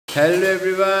Hello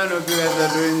everyone, hope you guys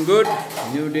are doing good.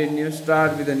 New day, new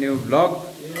start with a new vlog.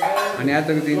 अनि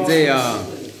आजको दिन चाहिँ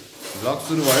vlog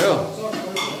सुरु भयो.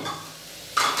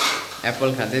 एप्पल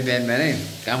खाँदै बिहान बिहानै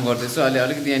काम गर्दैछु.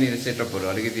 अलिकति यहाँनिर सेटअपहरु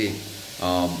अलिकति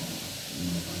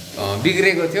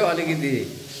बिग्रेको थियो, अलिकति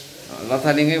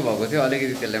लथालिङै भएको थियो.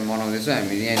 अलिकति त्यसलाई बनाउँदैछु.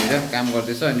 हामी यहाँनिर काम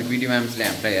गर्दैछौँ अनि बिडी माम्सले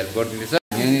हामीलाई हेल्प गर्दिन्छ.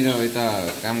 यहाँनिर यता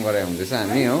काम गरे हुँदैछ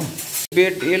हामी हो.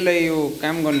 पेट यसलाई यो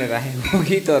काम गर्ने राखेको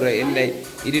कि तर यसलाई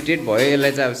इरिटेट भयो.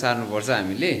 यसलाई चाहिँ अब सार्नुपर्छ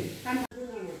हामीले.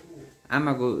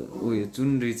 आमाको उयो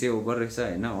चुनरी चाहिँ ओभर रहेछ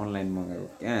हैन, अनलाइन मगाएको.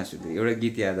 कहाँ हाँसु एउटा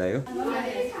गीत याद आयो.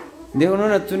 देखाउनु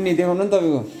न चुन्नी, देखाउनु न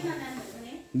तपाईको,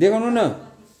 देखाउनु न.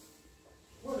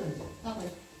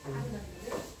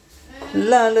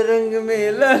 लाल रंग में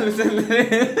लाल चुनरी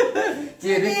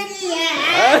के रे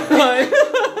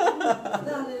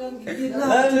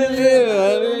लाल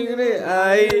रंग रे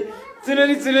आई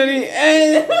चुनरी चुनरी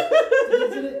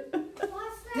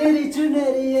तेरी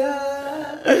चुनरिया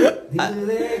दिल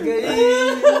ले गई,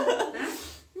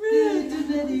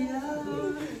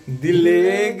 दिल ले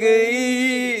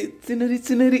गई चुनरी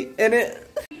चुनरी. अरे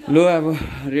लो अब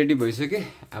रेडी भइसक्यो.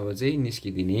 अब चाहिँ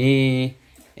निस्किदिने.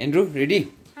 Andrew ready?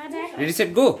 Ready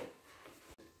set go.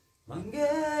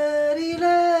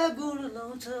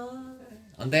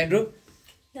 अन्त एन्ड्रु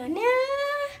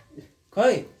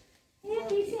खै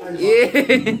ए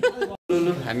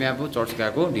लु हामी अब चर्च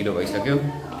गएको. ढिलो भइसक्यो.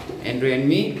 Andrew and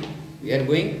me we are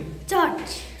going church.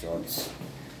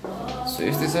 So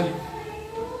यस्तै छ.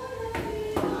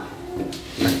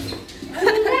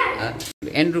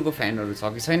 एन्ड्रुको फ्यानहरू छ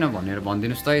कि छैन भनेर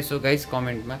भनिदिनुहोस् त यसो गाइस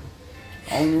कमेन्टमा.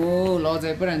 आउनु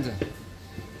लजाइ पो रहन्छ.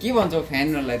 के भन्छौ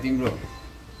फ्यानहरूलाई तिम्रो?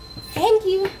 Thank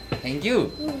you. Thank you.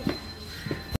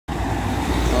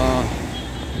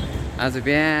 आज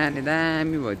बिहान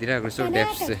दामी भइदिरहेको छु.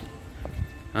 डेप्स चाहिँ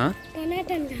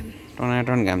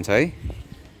टनाटन घाम छ है.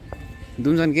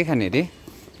 दुमजन के खाने अरे?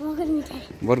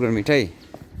 बर्गर मिठाई.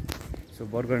 सो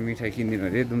बर्गर मिठाई किनिदिनु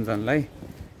अरे दुमजनलाई.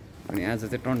 अनि आज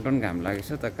चाहिँ टनटन घाम लागेको छ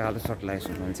त. कालो सर्ट लागेको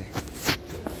छु मैले चाहिँ.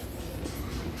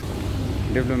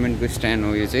 डेभलपमेन्टको स्ट्यान्ड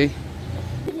हो यो चाहिँ.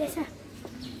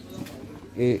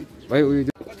 ए भाइ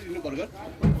उयो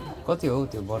कति हो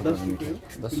त्यो बर्गर मिठाई?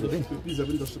 10 रुपियाँ.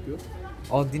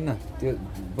 दिन न त्यो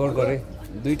बर्गरै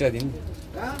दुईवटा दिन.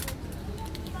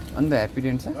 अन्त ह्याप्पी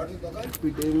डेन्ट छ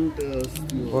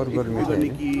बर्गर मिठाई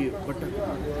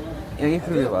 1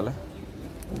 रुपियाँ होला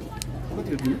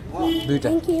दुईवटा.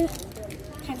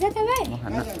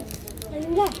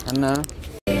 खाना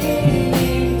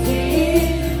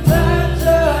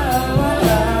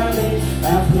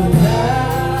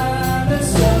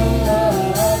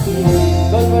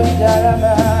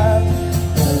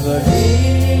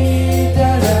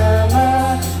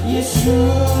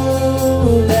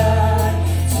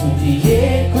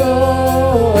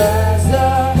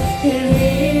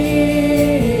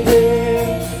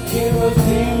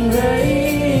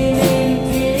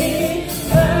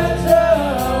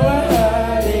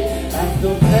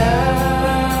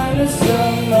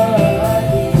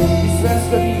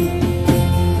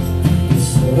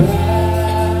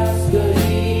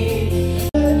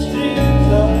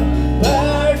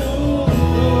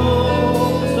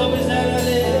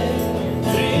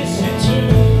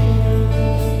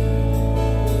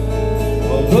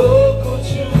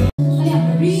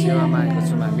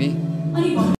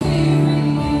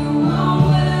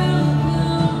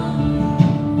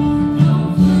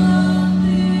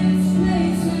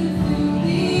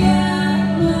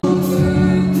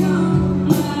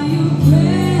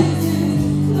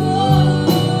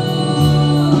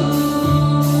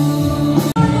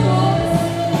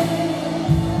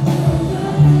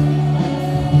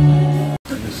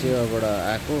सेवाबाट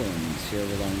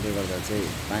आउँदै गर्दा चाहिँ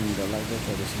पानी डरलाग्दो छ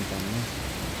सिङताममा.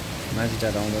 माझी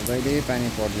टाढा आउँदा जहिले पानी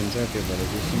परिदिन्छ. त्यो भएर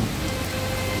चाहिँ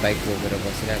बाइक रोकेर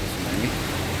बसिरहेको छु हामी.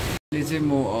 अहिले चाहिँ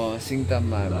म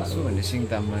सिङताममा आएको छु. अनि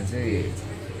सिङताममा चाहिँ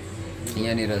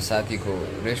यहाँनिर साथीको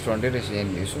रेस्टुरेन्टै रहेछ.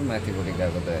 यहाँनिर छु माथिपट्टि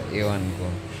गएको त A1को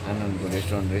आनन्दको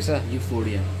रेस्टुरेन्ट रहेछ.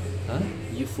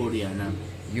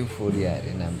 युफोरिया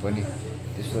अरे नाम पनि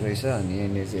त्यस्तो रहेछ. अनि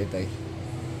यहाँनिर चाहिँ यता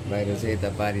बाहिर चाहिँ यता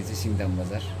पारी चाहिँ सिङताम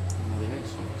बजार.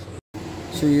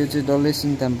 सो यो चाहिँ डल्लै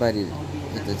सिङताम पारी.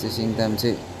 यता चाहिँ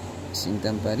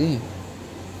सिङताम पारी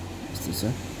यस्तो छ.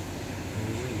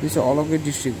 यो चाहिँ अलग्गै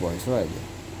डिस्ट्रिक्ट भएछ अहिले.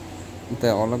 उता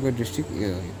अलग्गै डिस्ट्रिक्ट. यो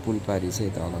पुलपारी चाहिँ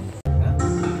यता अलग्गै.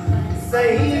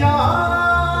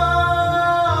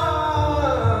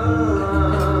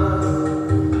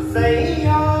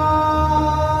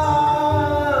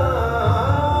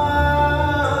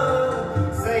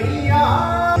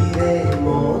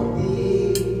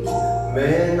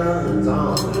 मैं ना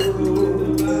जानूं,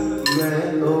 मैं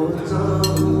तो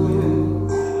जानूं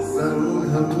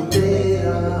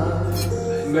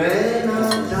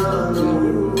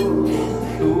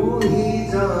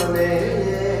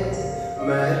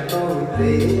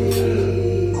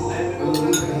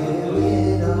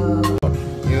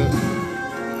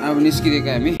अब निस्किरहेको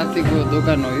हामी साथीको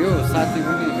दोकान हो यो साथी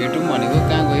पनि भेटौँ भनेको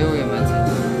कहाँ गयो यो मान्छे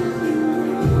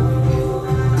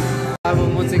अब म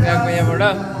चाहिँ गएको यहाँबाट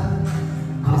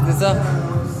यस्तो छ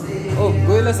ओ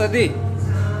गयो ल साथी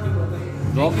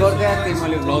भ्लग गर्दै आएको थिएँ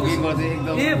मैले भ्लगिङ गर्दै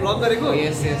एकदम भ्लग गरेको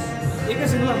यस यस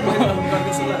एकैछिन ल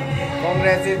गर्दैछु ल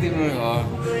कङ्ग्रेट चाहिँ तिम्रो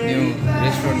न्यू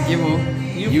रेस्टुरेन्ट के हो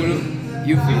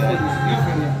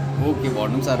ओके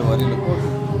भन्नु पनि साह्रो भयो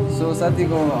सो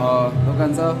साथीको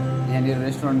दोकान छ यहाँनिर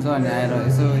रेस्टुरेन्ट छ अनि आएर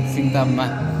यसो सिङताममा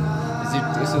भिजिट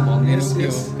यसो भनिदिनु के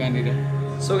हो कहाँनिर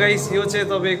सो गाइस यो चाहिँ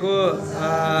तपाईँको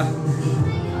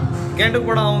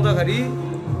गान्तोकबाट आउँदाखेरि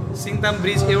सिङताम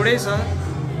ब्रिज एउटै छ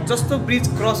जस्तो ब्रिज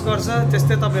क्रस गर्छ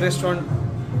त्यस्तै तपाईँ रेस्टुरेन्ट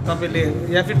तपाईँले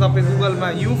या फिर तपाईँ गुगलमा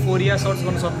युफोरिया सर्च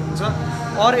गर्न सक्नुहुन्छ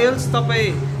अर एल्स तपाईँ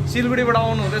सिलगढीबाट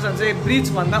आउनुहुँदैछ भने चाहिँ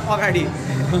ब्रिजभन्दा अगाडि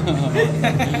ल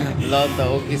त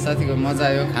ओके साथीको मजा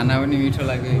आयो खाना पनि मिठो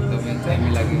लाग्यो एकदमै दामी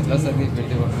लाग्यो ल साथी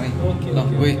भेट्दै गर्नु है ल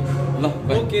गयो ल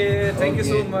okay thank you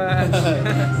so much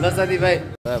ल साथीभाइ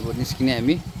अब निस्किने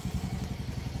हामी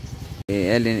ए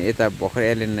एलेन यता भर्खर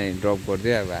एलेनलाई ड्रप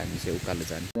गरिदियो अब हामी चाहिँ उकालो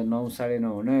जाने 9 साढे 9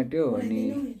 हुन आँट्यो अनि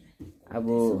अब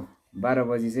 12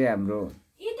 बजी चाहिँ हाम्रो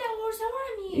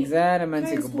एकजना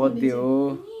मान्छेको बर्थडे हो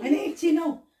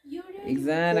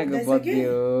एकजनाको बर्थडे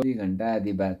हो 2 घन्टा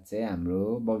आदि बाद चाहिँ हाम्रो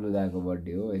बब्लु दाको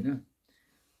बर्थडे हो होइन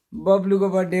बब्लुको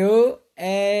बर्थडे हो ए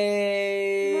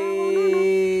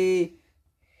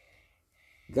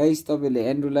गाइस तपाईँले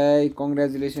एन्ड्रुलाई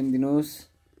कङ्ग्रेचुलेसन दिनुहोस्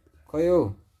खै हो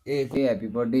ए ह्याप्पी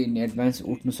बर्थडे इन एडभान्स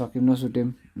उठ्नु सक्यौँ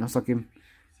नसक्यौँ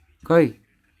खै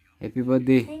ह्याप्पी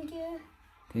बर्थडे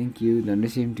थ्याङ्क यू धन्य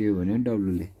सेम टु यू भन्यो नि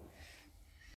डब्लुले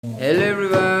hello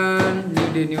everyone new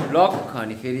day new blog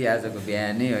अनि फेरि आजको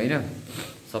बिहानै होइन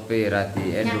सबै राति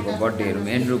एन्ड्रुको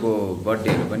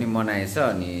बर्थडेहरू पनि मनाएछ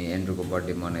अनि एन्ड्रुको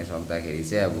बर्थडे मनाइसक्दाखेरि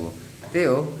चाहिँ अब त्यही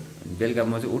हो बेलुका म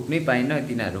चाहिँ उठ्नै पाइनँ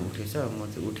तिनीहरू उठेछ म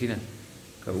चाहिँ उठिनँ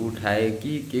उठाएँ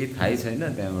कि केही थाहै छैन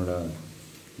त्यहाँबाट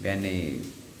बिहानै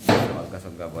हल्का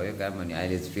सल्का भयो काम अनि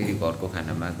अहिले चाहिँ फेरि घरको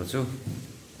खानामा आएको छु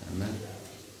आमा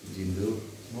जिन्दु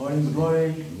गुड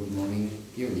मर्निङ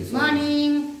के हुँदैछ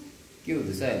के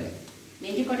हुँदैछ अहिले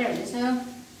भेन्डी कटाइ हुँदैछ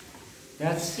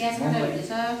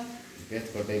प्याज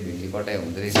कटाइ भिन्डी कटाइ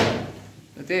हुँदैछ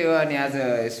त्यही हो अनि आज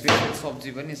स्पेसल सब्जी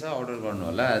पनि छ अर्डर गर्नु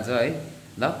होला आज है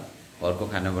ल घरको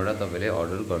खानाबाट तपाईँले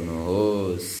अर्डर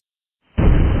गर्नुहोस्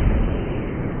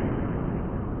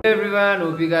everyone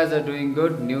hope you guys are doing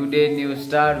good new day new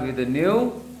start with a new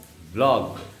blog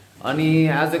अनि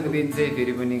आजको दिन चाहिँ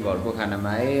फेरि पनि घरको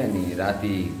खानामा आएँ अनि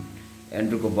राति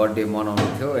एन्ड्रुको बर्थडे मनाउनु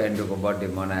थियो एन्ड्रुको बर्थडे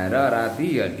मनाएर राति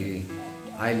अनि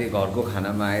अहिले घरको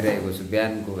खानामा आइरहेको छु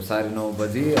बिहानको 9:30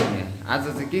 बजी अनि आज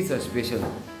चाहिँ के छ स्पेसल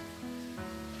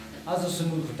आज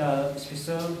सुँगुर खुट्टा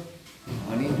स्पेसल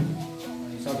अनि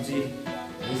सब्जी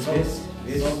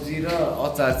र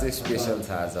अचार चाहिँ स्पेसल छ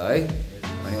आज है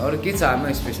अनि अरू के छ आमा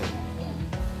स्पेसल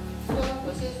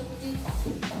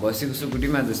बसेको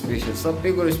सुकुटीमा त स्पेसल सबै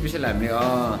कुरो स्पेसल हामीले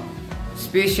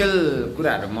स्पेसल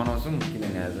कुराहरू मनाउँछौँ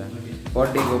किनभने आज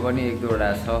बर्थडेको पनि 1-2वटा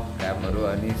छ कामहरू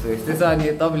अनि सो यस्तै छ अनि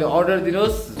तपाईँले अर्डर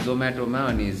दिनुहोस् जोमेटोमा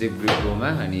अनि जिपग्रिपकोमा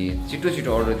अनि छिटो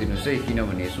अर्डर दिनुहोस् है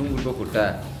किनभने सुँगुरको खुट्टा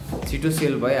छिटो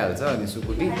सेल भइहाल्छ अनि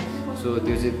सुकुटी सो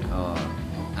त्यो चाहिँ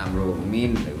हाम्रो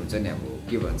मेन हुन्छ नि अब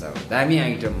के भन्छ अब दामी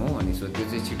आइटम हो अनि सो त्यो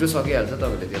चाहिँ छिटो सकिहाल्छ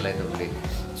तपाईँले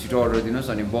छिटो अर्डर दिनुहोस्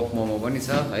अनि बफ मोमो पनि छ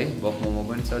है बफ मोमो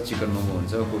पनि छ चिकन मोमो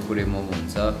हुन्छ कुरकुरे मोमो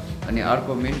हुन्छ अनि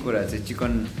अर्को मेन कुरा चाहिँ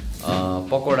चिकन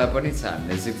पकौडा पनि छ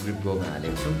हामीले जिपग्रिपकोमा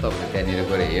हालेको छौँ तपाईँले त्यहाँनिर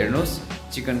गएर हेर्नुहोस्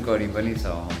चिकन करी पनि छ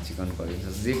चिकन करी छ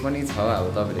जे पनि छ अब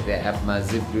तपाईँले त्यहाँ एपमा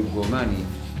जिपग्रिपकोमा अनि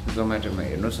जोमेटोमा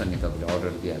हेर्नुहोस् अनि तपाईँले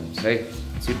अर्डर दिइहाल्नुहोस् है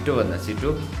छिटोभन्दा छिटो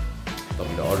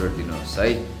तपाईँले अर्डर दिनुहोस् है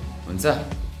हुन्छ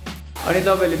अनि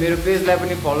तपाईँले मेरो पेजलाई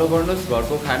पनि फलो गर्नुहोस्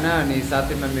घरको खाना अनि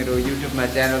साथैमा मेरो युट्युबमा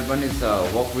च्यानल पनि छ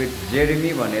वक विथ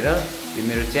जेरेमी भनेर यो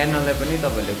मेरो च्यानललाई पनि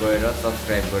तपाईँले गएर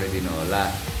सब्सक्राइब गरिदिनु होला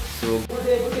so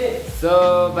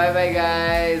by by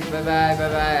guys by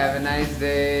by have a nice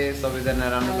day सबैजना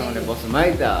राम्रोसँगले बसौँ है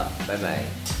त बाई बाई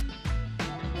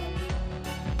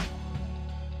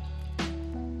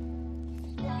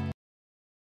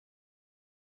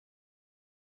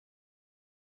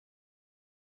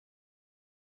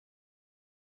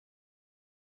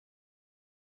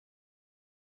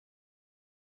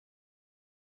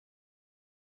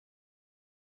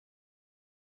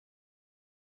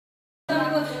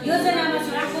योजनामा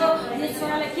छोराको यस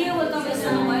छोरालाई के हो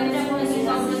तपाईँसँग भएर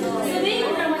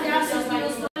सबै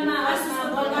कुरामा आसमा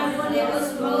बलवान बोलेको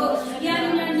छु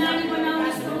यहाँनिर नानी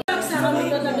बनाउनुहोस्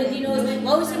तपाईँले दिनुहोस्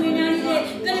भविष्यमा नानीले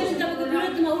कहिले पनि तपाईँको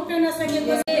विरुद्धमा उठ्न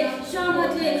नसकेको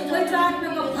सहमतले पवित्र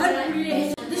आत्माको भर पुर्ने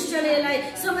ईश्वरले यसलाई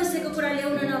समस्याको कुरा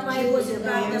ल्याउन नपाएको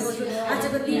प्रार्थना गर्छु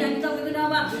आजको दिन हामी तपाईँको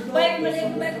नाममा बाइकमा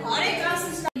हरेक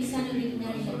आशिष सानोदेखि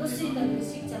नानीले कसरी तपाईँको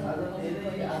शिक्षा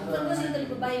कसरी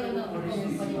तपाईँको बाइबलमा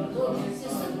पढेको त्यो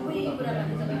सबै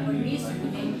कुराबाट तपाईँको रिस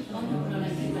हुने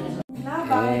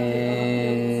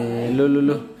लु लु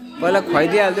लु पहिला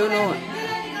खुवाइदिइहाल्देऊ न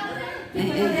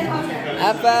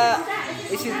आपा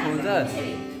यसरी खुवाउँछ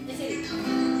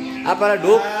आपालाई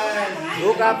ढोक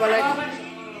ढोक आपालाई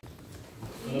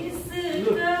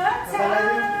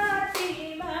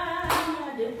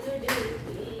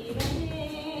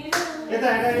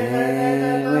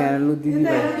लु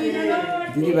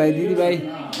दिदी भाइ दिदी भाइ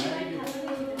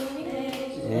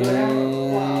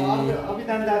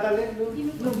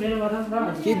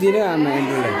के दिनु आमा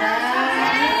एन्ड्रुलाई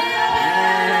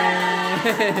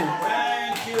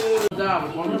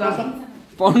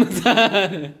पढ्नु छ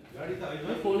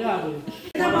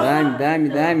दामी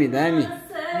दामी दामी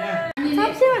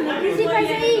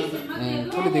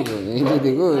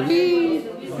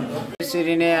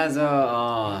यसरी नै आज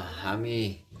हामी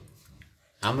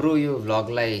हाम्रो यो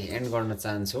भ्लगलाई एन्ड गर्न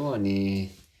चाहन्छौँ अनि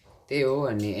त्यही हो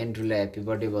अनि एन्ड्रुलाई ह्याप्पी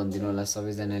बर्थडे भनिदिनु होला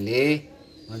सबैजनाले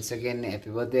once again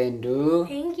happy birthday Andrew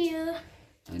thank you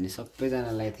अनि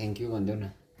सबैजनालाई थ्याङ्क यू भनिदेऊ न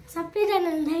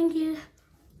सबैजनालाई थ्याङ्क यू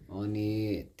अनि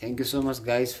thank you so much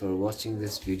guys for watching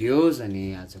this videos अनि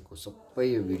आजको सबै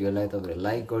यो भिडियोलाई तपाईँहरू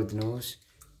लाइक गरिदिनुहोस्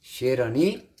सेयर अनि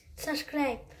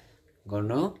सब्सक्राइब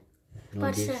गर्नु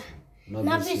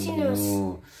नबिर्सिनुहोस्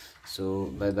so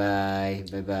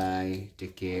by bye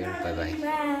take care by by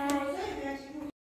by